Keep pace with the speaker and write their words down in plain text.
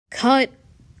Cut.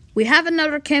 We have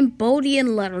another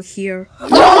Cambodian letter here.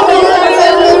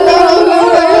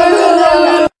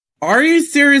 Are you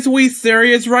seriously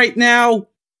serious right now?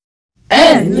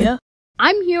 N? Yeah.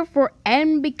 I'm here for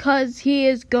N because he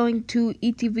is going to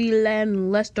ETV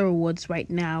Land Lester Woods right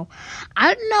now.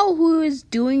 I don't know who is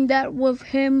doing that with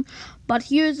him, but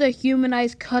here's a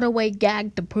humanized cutaway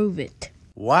gag to prove it.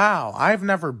 Wow, I've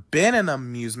never been in an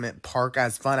amusement park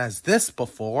as fun as this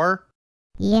before.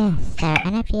 Yes, there are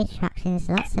energy attractions,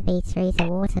 lots of eateries, a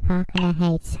water park and a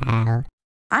hotel.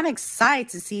 I'm excited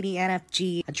to see the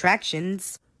NFG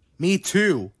attractions. Me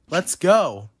too. Let's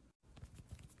go.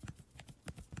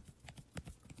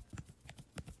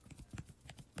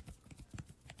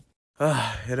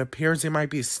 It appears he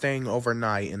might be staying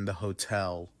overnight in the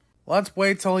hotel. Let's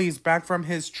wait till he's back from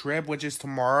his trip, which is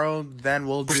tomorrow, then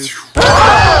we'll do...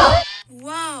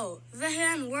 Whoa, that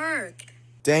didn't work.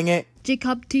 Dang it.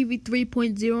 Jacob TV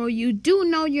 3.0, you do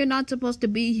know you're not supposed to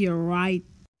be here, right?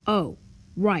 Oh,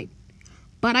 right.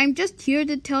 But I'm just here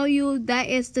to tell you that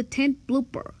it's the 10th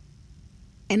blooper.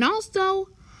 And also,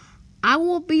 I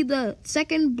will be the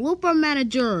second blooper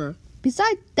manager.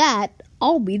 Besides that,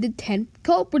 I'll be the 10th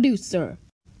co-producer.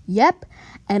 Yep,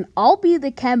 and I'll be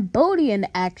the Cambodian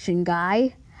action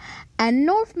guy. And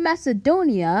North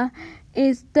Macedonia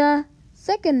is the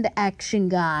second action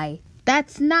guy.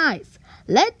 That's nice.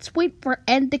 Let's wait for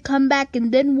N to come back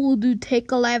and then we'll do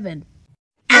take 11.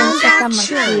 And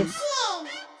action!